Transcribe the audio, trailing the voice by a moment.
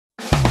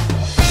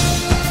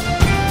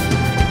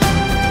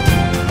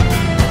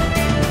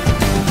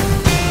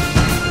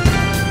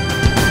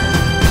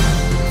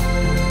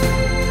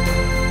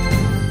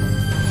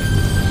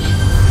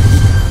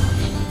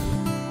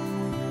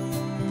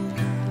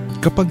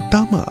Kapag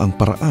tama ang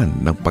paraan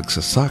ng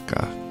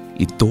pagsasaka,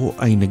 ito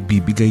ay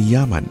nagbibigay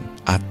yaman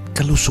at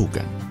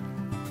kalusugan.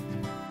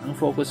 Ang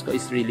focus ko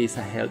is really sa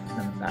health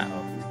ng tao.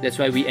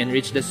 That's why we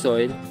enrich the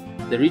soil.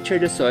 The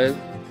richer the soil,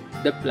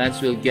 the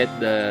plants will get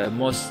the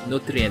most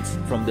nutrients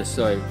from the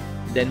soil.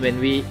 Then when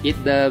we eat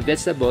the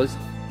vegetables,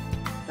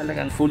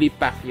 talagang fully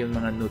packed yung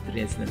mga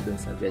nutrients nandun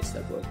sa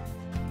vegetable.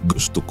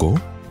 Gusto ko,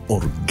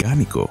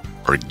 Organiko.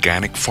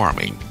 Organic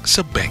farming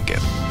sa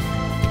Benguet.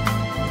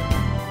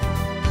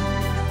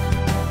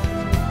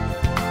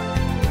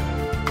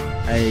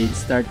 I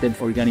started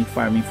organic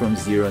farming from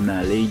zero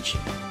knowledge.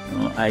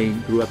 I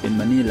grew up in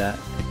Manila.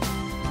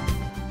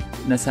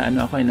 Nasa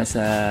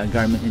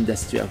garment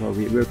industry ako.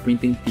 We were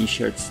printing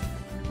t-shirts.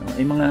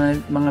 Yung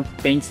mga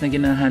paints na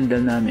ginahandle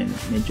namin,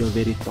 medyo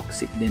very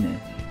toxic din eh.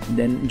 And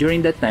then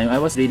during that time,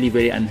 I was really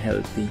very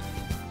unhealthy.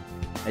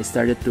 I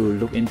started to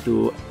look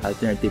into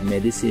alternative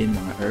medicine,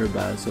 mga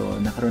herbal.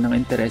 So nakaroon ng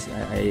interest.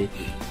 I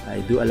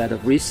do a lot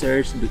of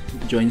research,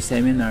 join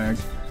seminars.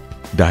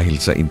 Dahil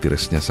sa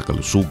interes niya sa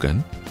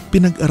kalusugan,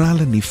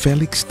 pinag-aralan ni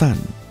Felix Tan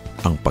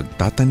ang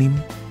pagtatanim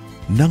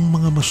ng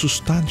mga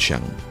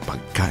masustansyang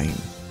pagkain.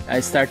 I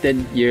started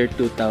year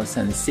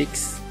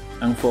 2006.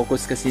 Ang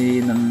focus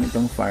kasi ng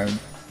itong farm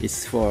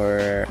is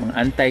for mga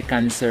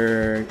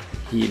anti-cancer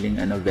healing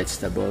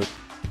vegetable.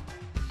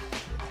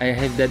 I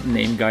have that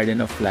name,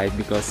 Garden of Life,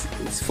 because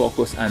it's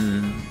focused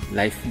on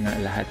life nga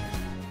lahat.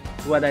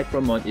 What I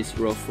promote is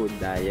raw food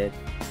diet.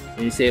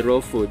 When you say raw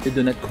food, you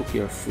do not cook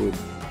your food.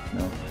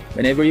 No.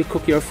 Whenever you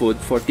cook your food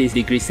 40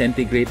 degrees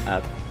centigrade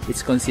up,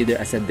 it's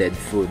considered as a dead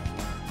food.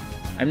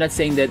 I'm not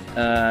saying that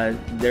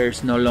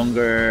there's no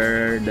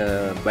longer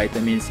the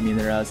vitamins,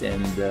 minerals, and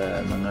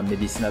mga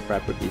medicinal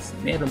properties.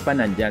 Meron pa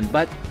nandyan,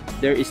 but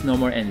there is no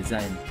more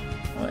enzyme.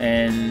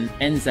 And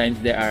enzymes,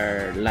 they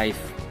are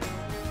life.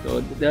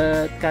 So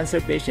the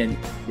cancer patient,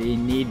 they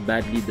need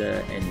badly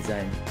the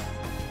enzyme.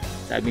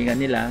 Sabi nga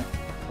nila,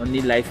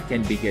 only life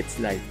can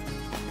begets life.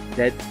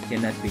 Death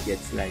cannot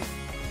begets life.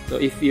 So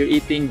if you're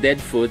eating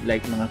dead food,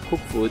 like mga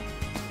cooked food,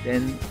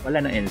 then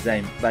wala na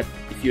enzyme. But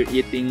if you're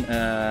eating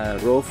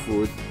raw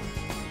food,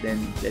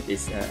 then that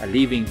is a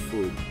living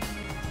food.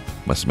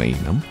 Mas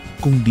mainam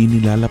kung di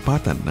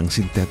nilalapatan ng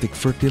synthetic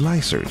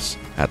fertilizers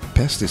at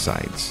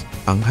pesticides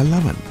ang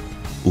halaman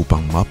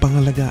upang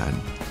mapangalagaan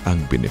ang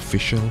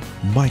beneficial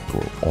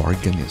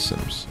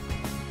microorganisms.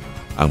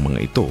 Ang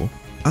mga ito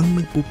ang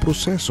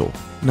nagpuproseso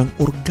ng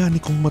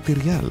organikong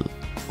material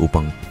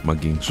upang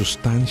maging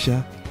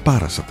sustansya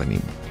para sa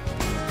tanim.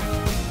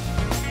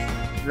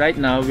 Right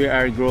now, we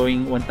are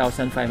growing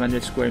 1,500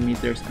 square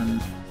meters ang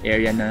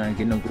area na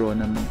ginogrow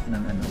ng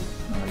mga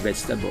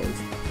vegetables.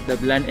 The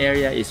land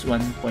area is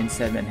 1.7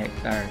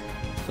 hectare.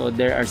 So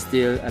there are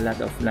still a lot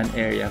of land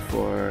area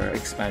for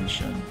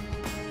expansion.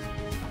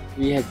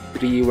 We have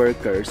 3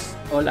 workers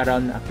all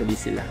around actually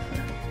sila.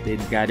 They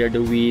gather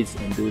the weeds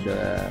and do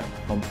the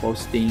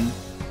composting,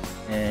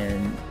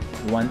 and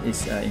one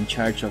is in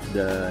charge of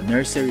the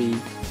nursery,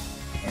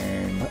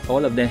 and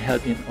all of them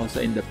help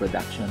also in the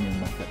production, in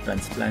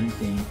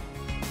transplanting.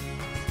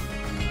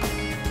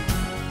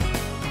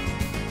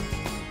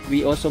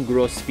 We also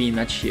grow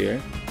spinach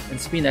here,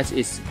 and spinach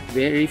is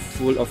very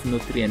full of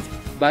nutrients.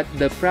 But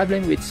the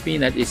problem with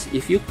spinach is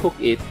if you cook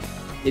it,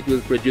 it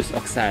will produce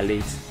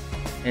oxalates,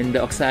 and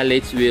the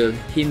oxalates will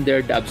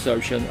hinder the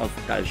absorption of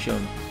calcium.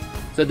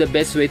 So the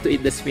best way to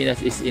eat the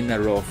spinach is in a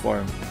raw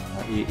form.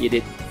 You eat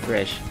it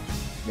fresh.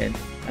 Then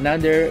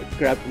another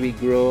crop we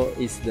grow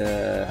is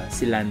the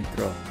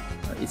cilantro.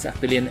 It's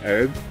actually an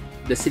herb.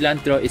 The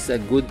cilantro is a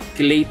good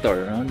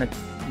chelator.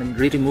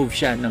 Nag-remove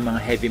siya ng mga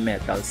heavy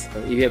metals. So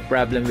if you have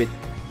problem with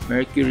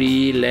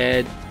mercury,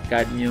 lead,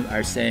 cadmium,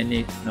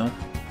 arsenic,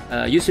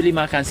 usually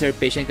mga cancer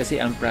patient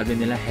kasi ang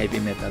problem nila heavy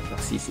metal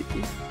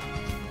toxicity.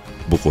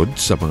 Bukod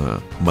sa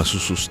mga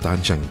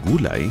masusustansyang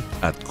gulay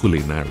at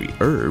culinary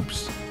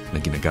herbs na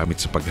ginagamit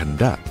sa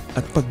paghanda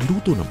at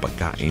pagluto ng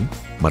pagkain,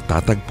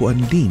 matatagpuan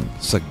din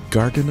sa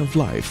Garden of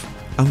Life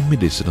ang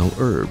medicinal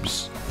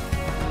herbs.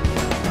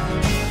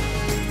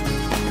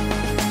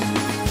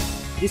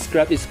 This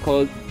crop is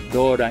called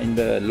Dora in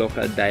the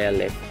local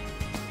dialect.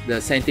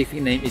 The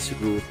scientific name is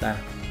Ruta.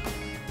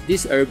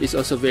 This herb is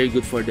also very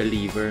good for the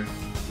liver.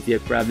 If you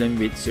have problem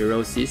with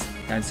cirrhosis,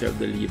 cancer of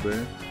the liver,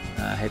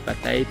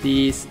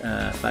 hepatitis,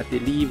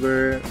 fatty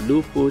liver,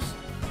 lupus,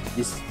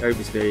 this herb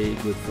is very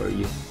good for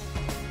you.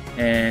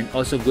 And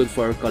also good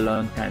for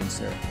colon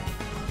cancer.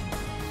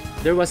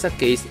 There was a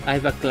case, I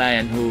have a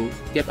client who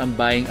kept on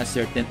buying a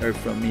certain herb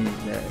from me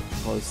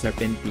called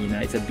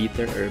serpentina. It's a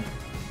bitter herb.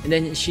 And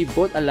then she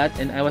bought a lot,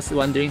 and I was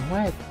wondering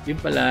why.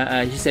 Yun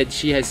pala, she said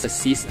she has a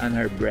cyst on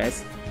her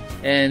breast.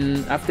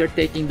 And after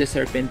taking the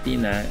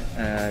serpentina,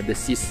 the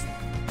cyst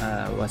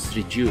was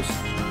reduced.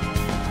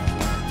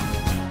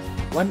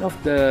 One of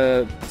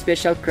the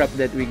special crop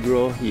that we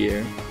grow here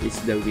is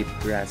the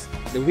wheatgrass.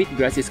 The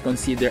wheatgrass is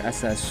considered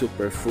as a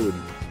superfood.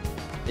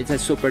 It's a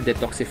super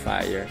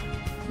detoxifier.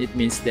 It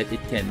means that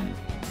it can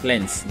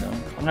cleanse.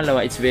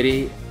 Pangalawa, it's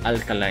very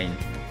alkaline.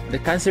 The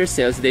cancer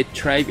cells, they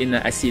thrive in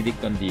an acidic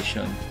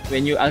condition.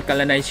 When you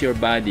alkalinize your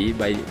body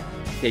by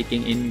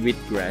taking in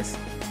wheatgrass,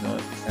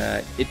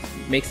 it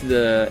makes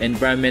the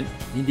environment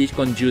hindi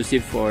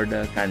conducive for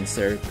the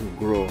cancer to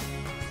grow.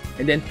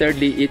 And then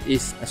thirdly, it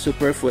is a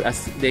superfood,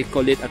 as they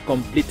call it, a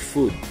complete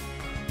food.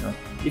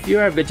 If you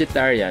are a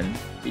vegetarian,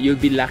 you'll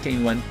be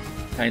lacking one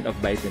kind of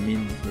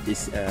vitamin, that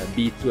is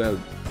B12.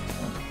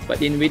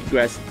 But in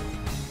wheatgrass,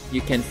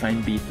 you can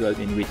find B12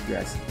 in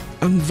wheatgrass.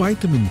 Ang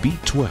vitamin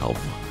B12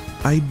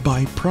 ay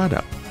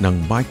byproduct ng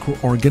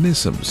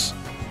microorganisms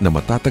na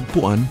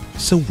matatagpuan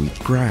sa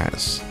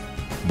wheatgrass.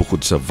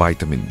 Bukod sa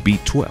vitamin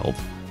B12,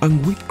 ang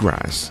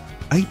wheatgrass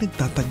ay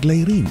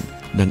nagtataglay rin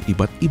ng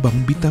iba't ibang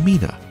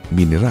bitamina,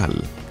 mineral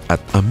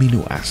at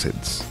amino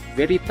acids.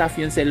 Very tough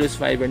yung cellulose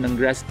fiber ng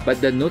grass, but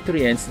the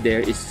nutrients there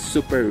is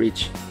super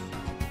rich.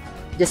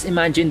 Just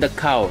imagine the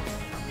cow.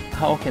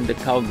 How can the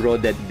cow grow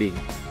that big?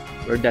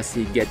 Where does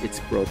he get its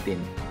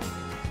protein?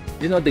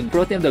 You know, the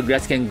protein of the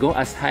grass can go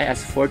as high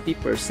as 40%.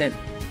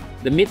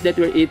 The meat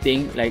that we're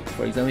eating, like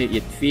for example,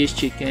 you eat fish,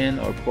 chicken,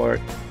 or pork,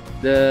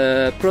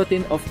 the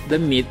protein of the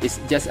meat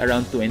is just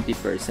around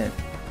 20%.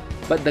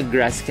 But the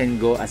grass can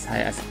go as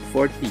high as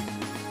 40%.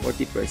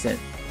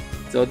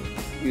 So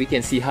we can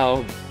see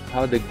how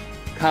the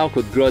cow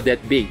could grow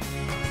that big.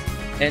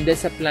 And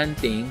as a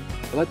planting,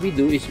 what we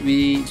do is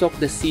we soak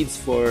the seeds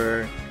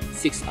for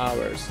 6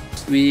 hours.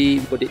 We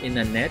put it in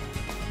a net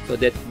so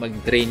that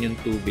mag-drain yung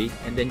tubig,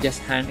 and then just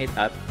hang it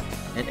up.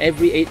 And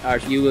every 8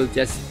 hours, you will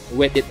just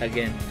wet it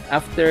again.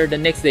 After the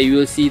next day, you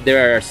will see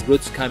there are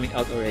roots coming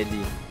out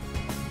already.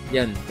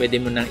 Yan,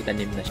 pwede mo nang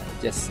itanim na siya.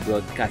 Just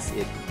broadcast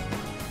it.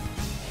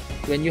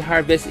 When you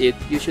harvest it,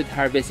 you should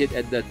harvest it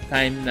at the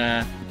time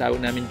na tawag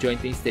namin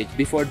jointing stage,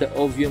 before the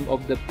ovum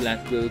of the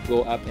plant will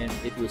go up and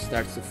it will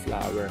start to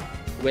flower.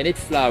 When it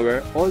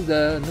flower, all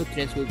the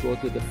nutrients will go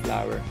to the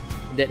flower.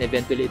 Then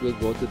eventually it will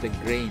go to the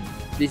grain.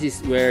 This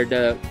is where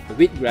the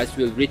wheatgrass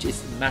will reach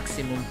its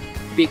maximum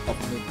peak of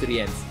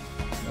nutrients.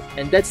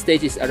 And that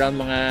stage is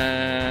around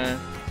mga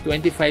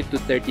 25 to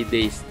 30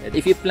 days. And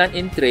if you plant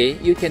in tray,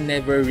 you can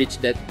never reach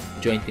that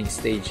jointing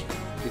stage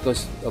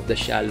because of the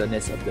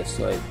shallowness of the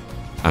soil.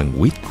 Ang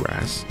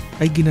wheatgrass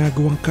ay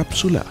ginagawang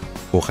kapsula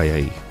o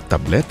kaya'y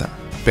tableta,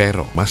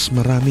 pero mas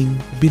maraming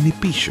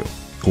benepisyo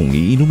kung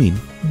iinumin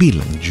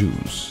bilang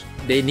juice.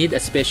 They need a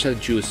special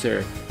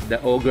juicer, the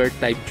ogre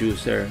type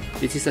juicer.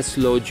 This is a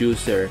slow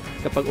juicer.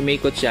 Kapag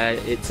umikot siya,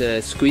 it's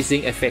a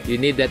squeezing effect.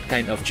 You need that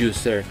kind of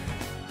juicer.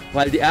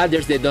 While the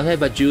others, they don't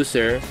have a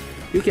juicer,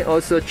 you can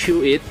also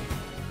chew it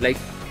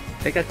like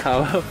a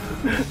cow.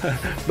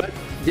 But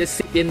just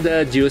sit in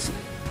the juice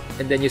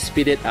and then you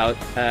spit it out.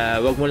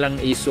 Wag mo lang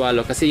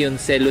i-swallow kasi yung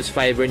cellulose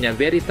fiber niya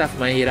very tough,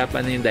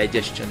 mahirapan na yung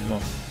digestion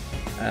mo.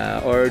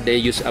 Or they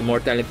use a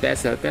mortar and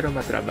pestle, pero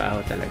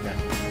matrabaho talaga.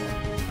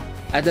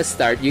 At the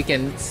start, you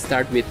can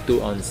start with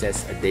 2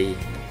 ounces a day.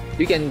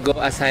 You can go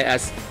as high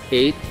as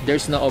 8.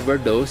 There's no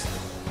overdose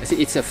kasi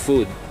it's a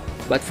food.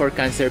 But for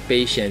cancer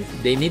patients,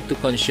 they need to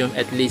consume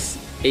at least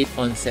 8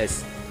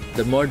 ounces.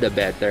 The more the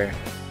better.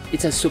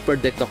 It's a super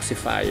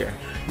detoxifier.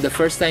 The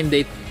first time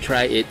they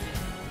try it,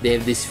 they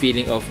have this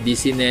feeling of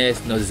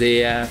dizziness,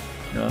 nausea,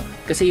 no?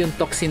 Kasi yung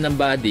toxin ng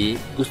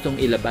body, gustong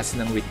ilabas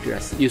ng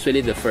wheatgrass.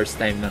 Usually the first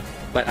time na.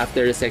 But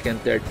after the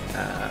second, third,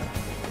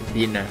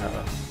 di na.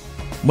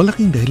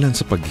 Malaking dahilan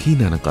sa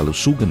paghina ng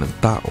kalusugan ng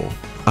tao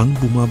ang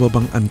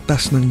bumababang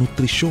antas ng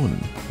nutrisyon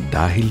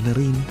dahil na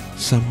rin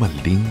sa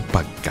maling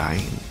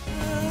pagkain.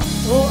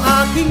 O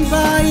aking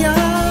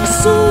bayan,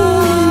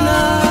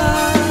 suna,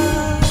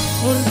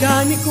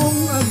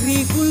 organikong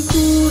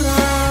agrikultura.